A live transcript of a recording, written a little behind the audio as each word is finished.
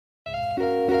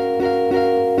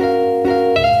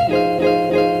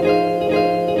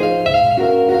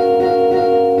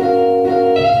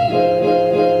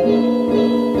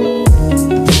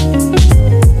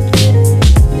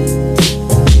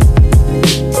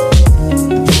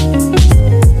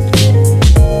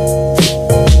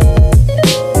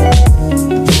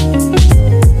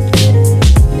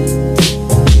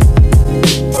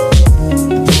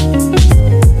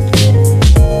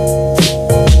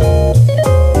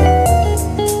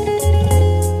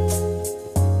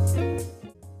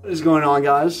on,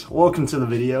 guys? Welcome to the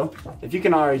video. If you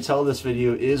can already tell, this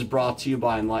video is brought to you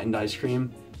by Enlightened ice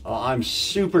cream. I'm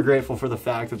super grateful for the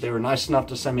fact that they were nice enough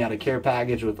to send me out a care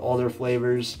package with all their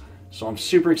flavors. So I'm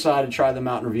super excited to try them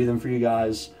out and review them for you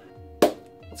guys.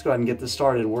 Let's go ahead and get this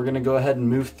started. We're gonna go ahead and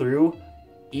move through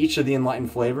each of the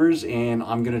Enlightened flavors, and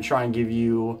I'm gonna try and give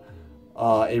you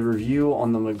a review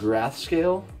on the McGrath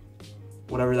scale.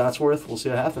 Whatever that's worth, we'll see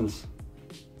what happens.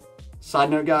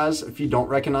 Side note, guys, if you don't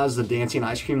recognize the dancing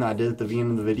ice cream that I did at the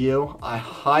beginning of the video, I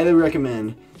highly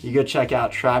recommend you go check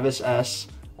out Travis S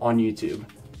on YouTube.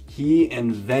 He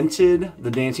invented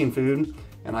the dancing food,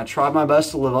 and I tried my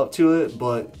best to live up to it,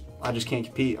 but I just can't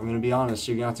compete. I'm gonna be honest.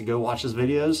 You're gonna have to go watch his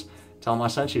videos, tell him I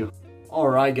sent you. All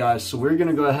right, guys, so we're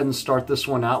gonna go ahead and start this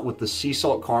one out with the sea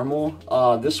salt caramel.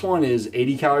 This one is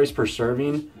 80 calories per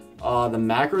serving. The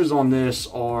macros on this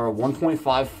are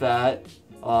 1.5 fat,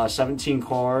 17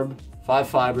 carb, 5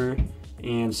 fiber,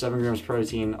 and 7 grams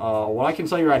protein. What I can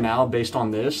tell you right now, based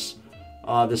on this,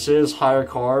 this is higher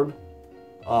carb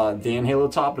than Halo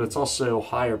Top, but it's also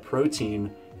higher protein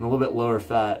and a little bit lower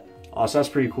fat. So that's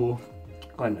pretty cool.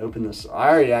 Go ahead and open this. I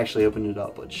already actually opened it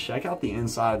up, but check out the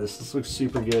inside of this. This looks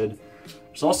super good.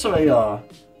 There's also a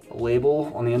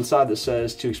label on the inside that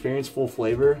says, "To experience full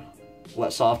flavor,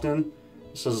 wet soften."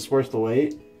 It says it's worth the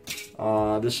wait.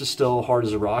 This is still hard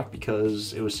as a rock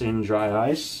because it was sitting in dry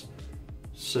ice.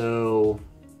 So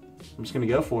I'm just gonna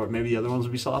go for it. Maybe the other ones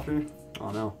will be softer. I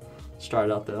don't know. Let's try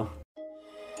it out though.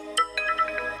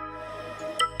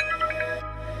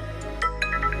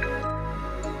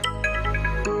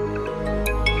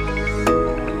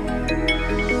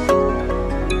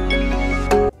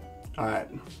 Alright.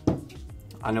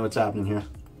 I know what's happening here.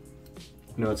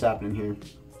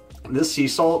 This sea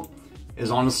salt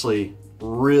is honestly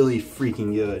really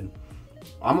freaking good.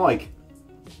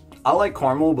 I like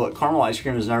caramel, but caramel ice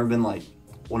cream has never been like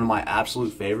one of my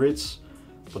absolute favorites.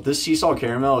 But this sea salt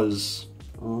caramel is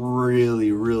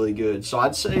really, really good. So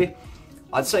I'd say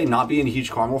not being a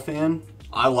huge caramel fan,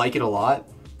 I like it a lot.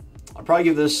 I'd probably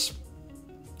give this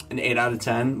an 8 out of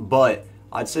 10, but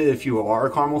I'd say if you are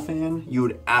a caramel fan, you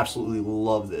would absolutely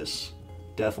love this.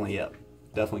 Definitely, yep,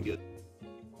 definitely good.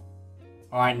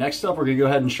 All right, next up, we're gonna go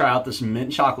ahead and try out this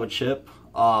mint chocolate chip.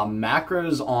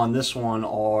 Macros on this one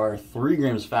are 3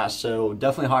 grams fat, so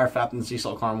definitely higher fat than the sea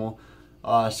salt caramel.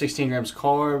 16 grams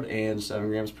carb and 7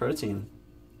 grams protein.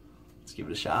 Let's give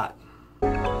it a shot.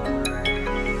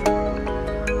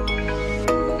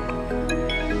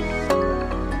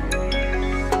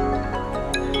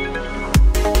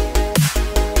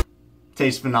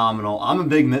 Tastes phenomenal. I'm a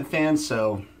big mint fan,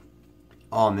 so,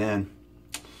 oh man.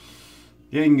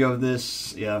 Yeah, you can go with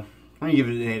this, yeah. I'm gonna give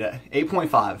it an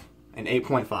 8.5. An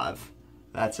 8.5.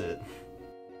 That's it.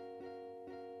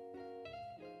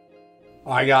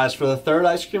 Alright, guys, for the third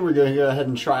ice cream, we're gonna go ahead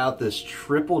and try out this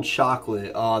triple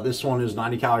chocolate. This one is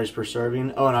 90 calories per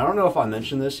serving. Oh, and I don't know if I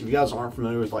mentioned this. If you guys aren't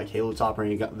familiar with like Halo Top or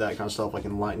any of that kind of stuff, like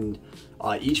Enlightened,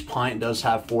 each pint does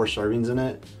have 4 servings in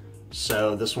it.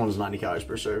 So this one is 90 calories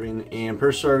per serving. And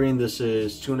per serving, this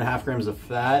is 2.5 grams of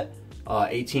fat,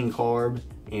 18 carb,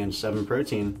 and 7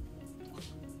 protein.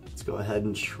 Let's go ahead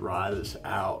and try this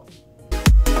out.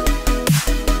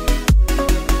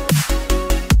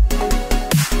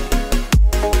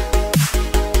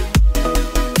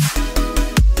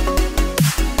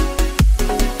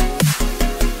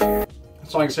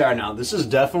 So I can say right now, it's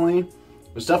definitely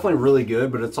really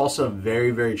good, but it's also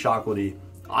very, very chocolatey.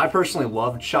 I personally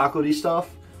love chocolatey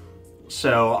stuff,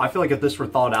 so I feel like if this were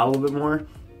thawed out a little bit more,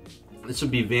 this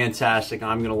would be fantastic.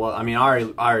 I'm gonna love. I mean, I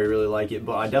already really like it,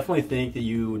 but I definitely think that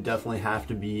you definitely have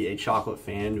to be a chocolate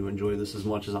fan to enjoy this as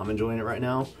much as I'm enjoying it right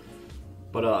now.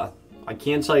 But I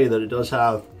can tell you that it does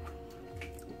have.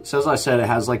 As I said, it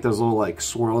has like those little like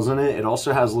swirls in it. It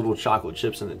also has little chocolate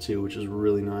chips in it too, which is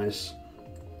really nice.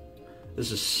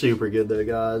 This is super good though,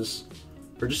 guys.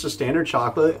 For just a standard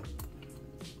chocolate.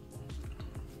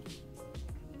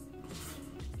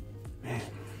 Man.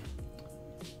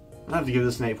 I have to give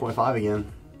this an 8.5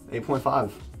 again.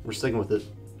 8.5. We're sticking with it.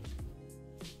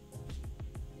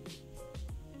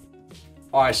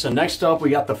 Alright, so next up we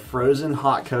got the frozen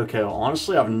hot cocoa.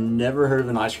 Honestly, I've never heard of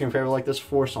an ice cream flavor like this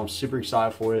before, so I'm super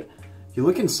excited for it. If you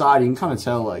look inside, you can kind of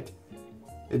tell, like,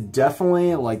 it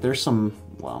definitely, like, there's some,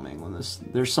 wow, I'm angling this.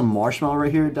 There's some marshmallow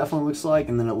right here, it definitely looks like,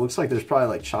 and then it looks like there's probably,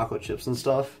 like, chocolate chips and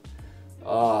stuff.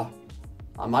 I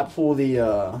might pull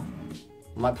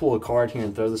a card here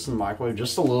and throw this in the microwave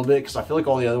just a little bit because I feel like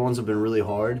all the other ones have been really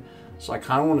hard. So I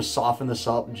kind of want to soften this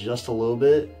up just a little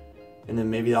bit, and then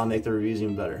maybe that'll make the reviews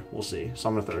even better. We'll see. So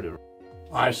I'm going to throw it over.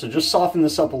 Alright, so just soften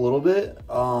this up a little bit.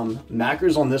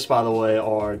 Macros on this, by the way,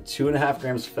 are 2.5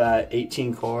 grams fat,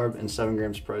 18 carb, and 7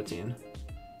 grams protein.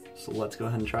 So let's go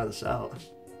ahead and try this out.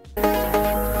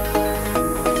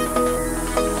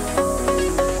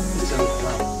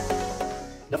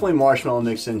 Definitely marshmallow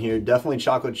mix in here, definitely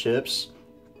chocolate chips.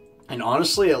 And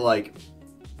honestly, it like,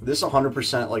 this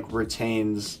 100% like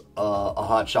retains a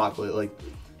hot chocolate. Like,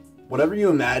 whatever you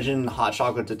imagine hot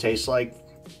chocolate to taste like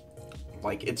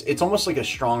it's almost like a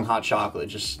strong hot chocolate,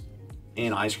 just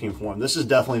in ice cream form. This is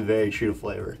definitely very true to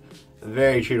flavor.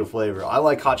 Very true to flavor. I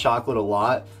like hot chocolate a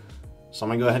lot, so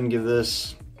I'm gonna go ahead and give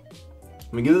this,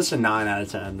 a 9 out of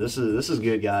 10. This is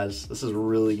good, guys. This is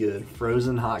really good.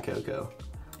 Frozen hot cocoa.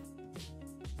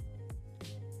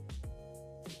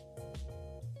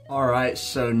 Alright,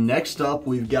 so next up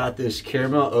we've got this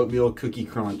caramel oatmeal cookie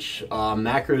crunch.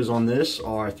 Macros on this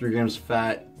are 3 grams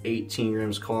fat, 18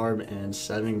 grams carb, and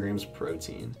 7 grams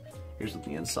protein. Here's what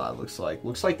the inside looks like.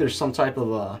 Looks like there's some type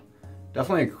of,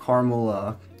 definitely a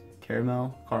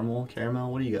caramel,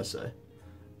 what do you guys say?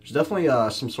 There's definitely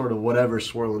some sort of whatever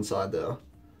swirl inside though.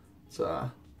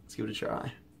 So let's give it a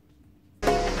try.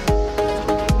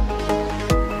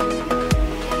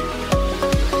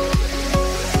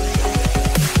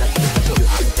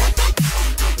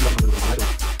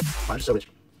 So rich.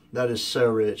 That is so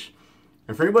rich.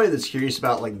 And for anybody that's curious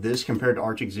about like this compared to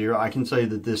Arctic Zero, I can tell you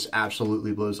that this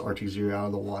absolutely blows Arctic Zero out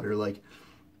of the water. Like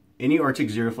any Arctic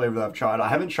Zero flavor that I've tried, I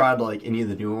haven't tried like any of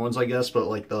the newer ones, I guess, but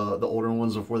like the older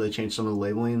ones before they changed some of the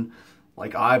labeling.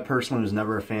 Like I personally was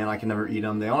never a fan. I can never eat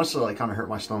them. They honestly like kind of hurt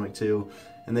my stomach too,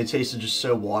 and they tasted just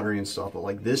so watery and stuff. But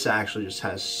like this actually just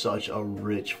has such a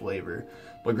rich flavor.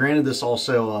 But granted, this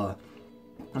also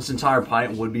this entire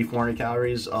pint would be 400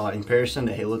 calories. In comparison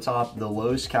to Halo Top, the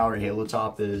lowest calorie Halo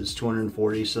Top is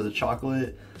 240. So the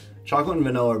chocolate and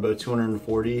vanilla are both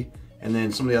 240, and then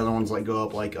some of the other ones like go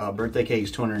up, like birthday cake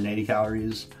is 280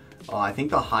 calories. I think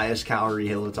the highest calorie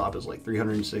Halo Top is like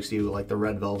 360 with like the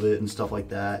red velvet and stuff like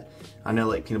that. I know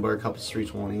like peanut butter cup is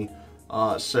 320.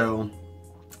 So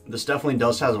this definitely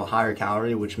does have a higher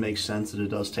calorie, which makes sense that it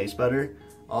does taste better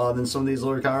than some of these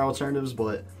lower calorie alternatives.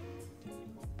 But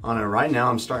I don't know, right now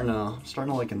I'm starting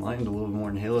to like Enlightened a little bit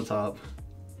more than Halo Top.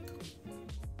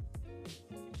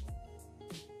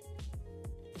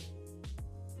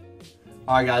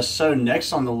 Alright guys, so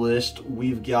next on the list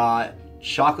we've got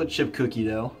chocolate chip cookie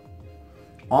dough.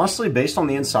 Honestly, based on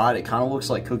the inside, it kind of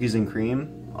looks like cookies and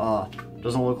cream.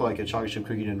 Doesn't look like a chocolate chip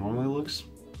cookie dough normally looks.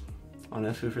 I don't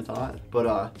know, food for thought.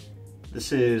 But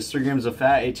this is 3 grams of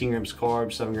fat, 18 grams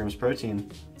carbs, 7 grams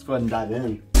protein. Let's go ahead and dive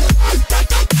in.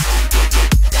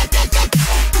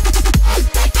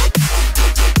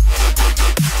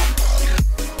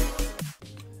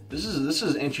 This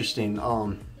is interesting.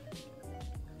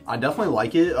 I definitely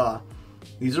like it.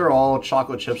 These are all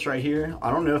chocolate chips right here. I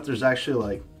don't know if there's actually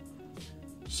like,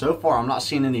 so far I'm not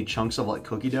seeing any chunks of like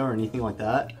cookie dough or anything like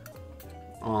that.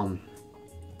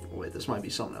 Wait, this might be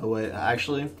something. Oh wait,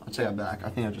 actually, I'll take that back. I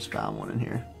think I just found one in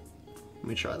here. Let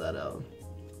me try that out.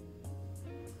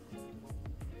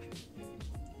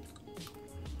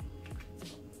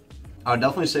 I would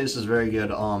definitely say this is very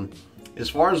good. As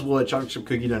far as what chocolate chip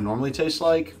cookie dough normally tastes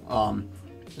like,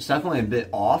 it's definitely a bit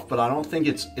off, but I don't think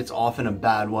it's off in a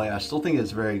bad way. I still think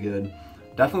it's very good.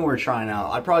 Definitely worth trying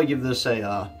out. I'd probably give this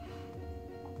a,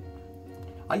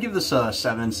 I'd give this a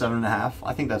 7, 7.5.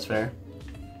 I think that's fair.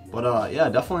 But yeah,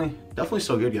 definitely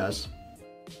so good, guys.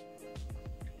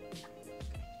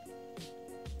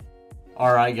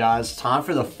 Alright guys, time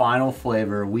for the final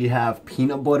flavor. We have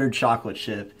peanut butter chocolate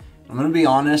chip. I'm gonna be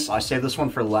honest, I saved this one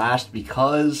for last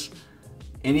because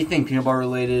anything peanut butter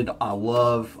related, I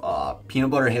love. Peanut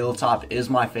butter Halo Top is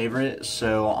my favorite,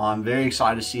 so I'm very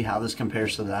excited to see how this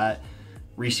compares to that.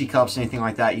 Reese Cups, anything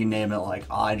like that, you name it, like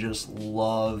I just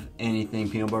love anything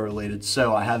peanut butter related.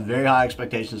 So I have very high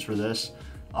expectations for this.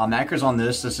 Macros on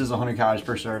this is 100 calories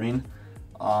per serving,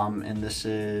 and this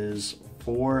is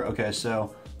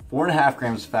 4.5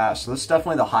 grams of fat. So this is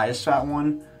definitely the highest fat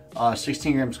one.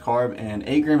 16 grams carb and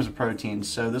 8 grams of protein.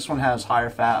 So this one has higher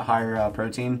fat, higher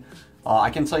protein. I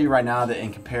can tell you right now that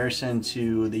in comparison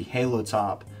to the Halo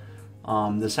Top,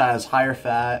 this has higher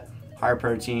fat, higher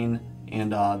protein,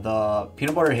 and the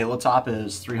peanut butter Halo Top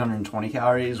is 320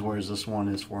 calories, whereas this one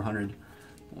is 400.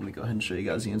 Let me go ahead and show you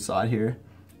guys the inside here.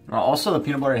 Also, the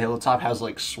peanut butter Halo Top has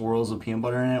like swirls of peanut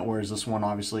butter in it, whereas this one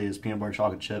obviously is peanut butter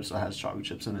chocolate chips, so it has chocolate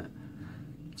chips in it.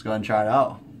 Let's go ahead and try it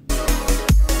out.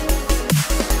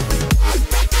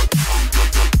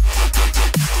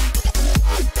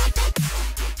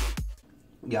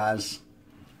 Guys,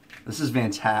 this is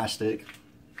fantastic.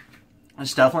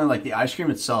 It's definitely like the ice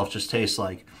cream itself just tastes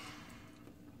like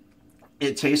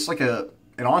it tastes like it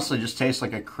honestly just tastes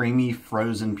like a creamy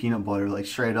frozen peanut butter, like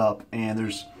straight up. And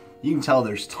you can tell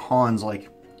there's tons, like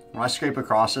when I scrape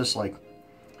across this, like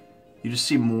you just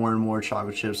see more and more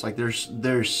chocolate chips. Like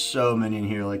there's so many in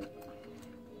here. Like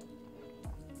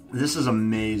this is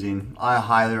amazing. I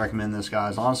highly recommend this,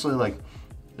 guys. Honestly, like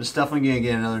this is definitely gonna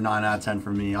get another 9 out of 10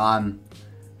 from me. I'm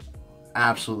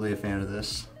absolutely a fan of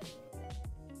this.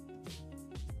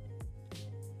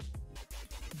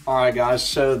 Alright guys,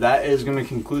 so that is going to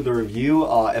conclude the review.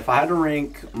 If I had to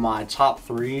rank my top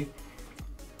 3,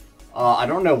 I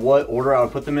don't know what order I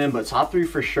would put them in, but top 3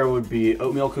 for sure would be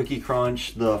Oatmeal Cookie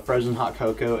Crunch, the Frozen Hot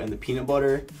Cocoa, and the Peanut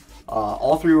Butter.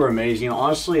 All 3 were amazing.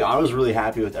 Honestly, I was really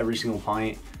happy with every single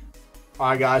pint.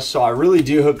 Alright guys, so I really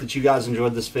do hope that you guys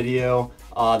enjoyed this video.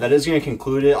 That is going to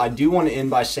conclude it. I do want to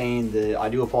end by saying that I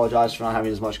do apologize for not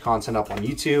having as much content up on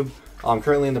YouTube. I'm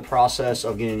currently in the process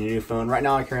of getting a new phone. Right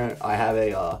now I have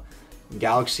a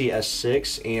Galaxy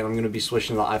S6, and I'm going to be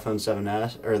switching to the iPhone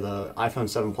 7s, or the iPhone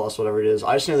 7 Plus, whatever it is.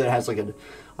 I just know that it has like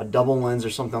a double lens or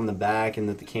something on the back, and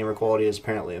that the camera quality is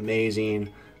apparently amazing,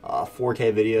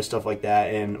 4K video, stuff like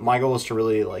that. And my goal is to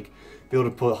really like be able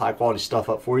to put high quality stuff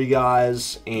up for you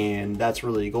guys, and that's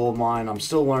really a goal of mine. I'm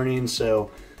still learning, so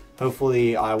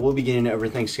hopefully I will be getting over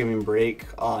Thanksgiving break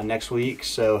next week,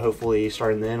 so hopefully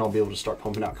starting then I'll be able to start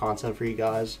pumping out content for you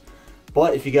guys.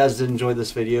 But if you guys did enjoy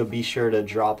this video, be sure to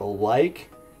drop a like,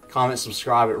 comment,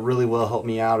 subscribe. It really will help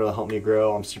me out. It'll help me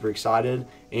grow. I'm super excited.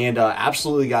 And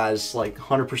absolutely guys, like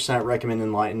 100% recommend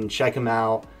Enlightened. Check them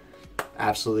out.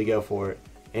 Absolutely go for it.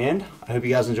 And I hope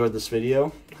you guys enjoyed this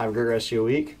video. Have a great rest of your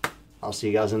week. I'll see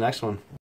you guys in the next one.